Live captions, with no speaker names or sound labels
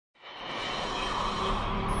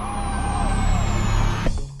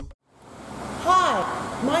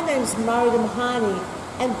My name's Marietta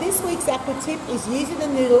Mehanni, and this week's Aquatic is using the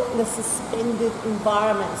noodle in a suspended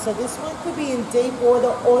environment. So this one could be in deep water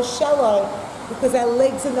or shallow because our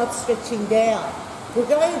legs are not stretching down. We're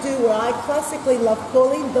going to do what I classically love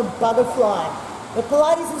calling the butterfly. The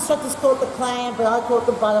Pilates instructors call it the clam, but I call it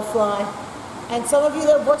the butterfly. And some of you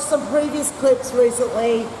that have watched some previous clips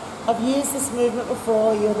recently have used this movement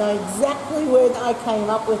before. You'll know exactly when I came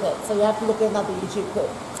up with it. So you have to look at another YouTube clip.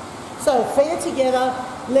 So feet are together,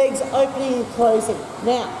 legs opening and closing.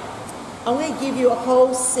 Now, I'm going to give you a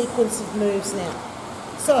whole sequence of moves now.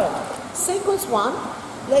 So, sequence one,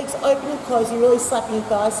 legs open and closing, really slapping your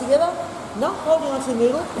thighs together, not holding onto the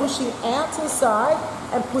noodle, pushing out to the side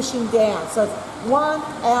and pushing down. So it's one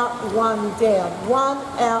out, one down, one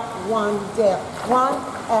out, one down, one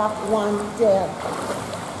out, one down.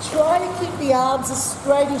 Try to keep the arms as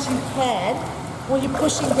straight as you can when you're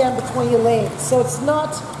pushing down between your legs. So it's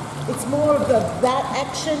more of that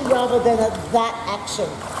action rather than that action.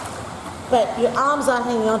 But your arms are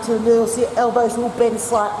hanging onto the noodle, so your elbows will bend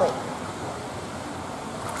slightly.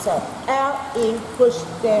 So out, in, push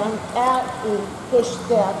down, out, in, push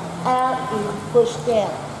down, out, in, push down.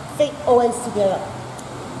 Feet always together.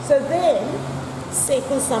 So then,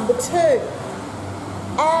 sequence number two.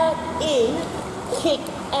 Out, in, kick,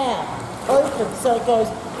 out. Open. So it goes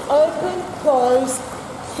open, close,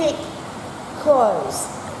 kick, close.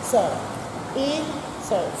 So, in,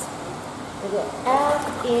 so it's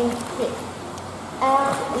out, in, kick,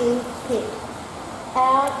 out, in, kick,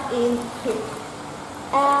 out, in, kick,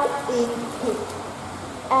 out, in, kick,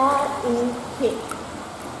 out, in, kick,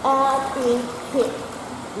 out, in, kick.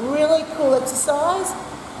 Really cool exercise.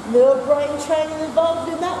 Little brain training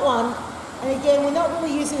involved in that one. And again, we're not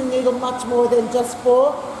really using the noodle much more than just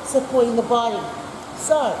for supporting the body.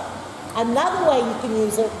 So, another way you can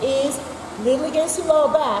use it is noodle against your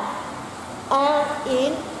lower back, out,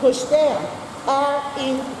 in, push down, out,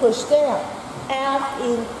 in, push down, out,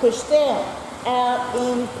 in, push down, out,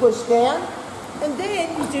 in, push down, and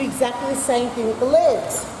then you do exactly the same thing with the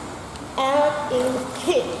legs. Out, in,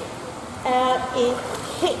 kick, out, in,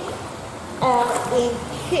 kick, out, in,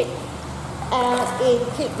 kick, out, in,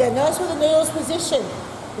 kick. Now notice where the noodle's positioned.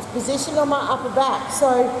 It's positioned on my upper back,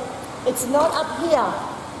 so it's not up here.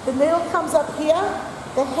 The noodle comes up here,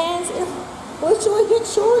 the hands literally get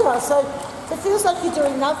shorter, so it feels like you're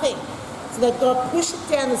doing nothing. So they've got to push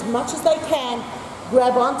it down as much as they can,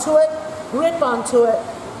 grab onto it, grip onto it,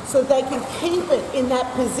 so they can keep it in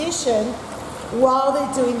that position while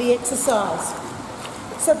they're doing the exercise.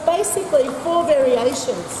 So basically 4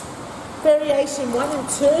 variations. Variation 1 and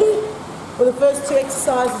 2, well, the first 2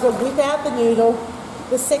 exercises are without the noodle,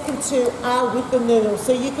 the second 2 are with the noodle.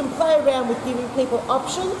 So you can play around with giving people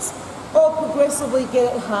options or progressively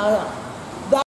get it harder.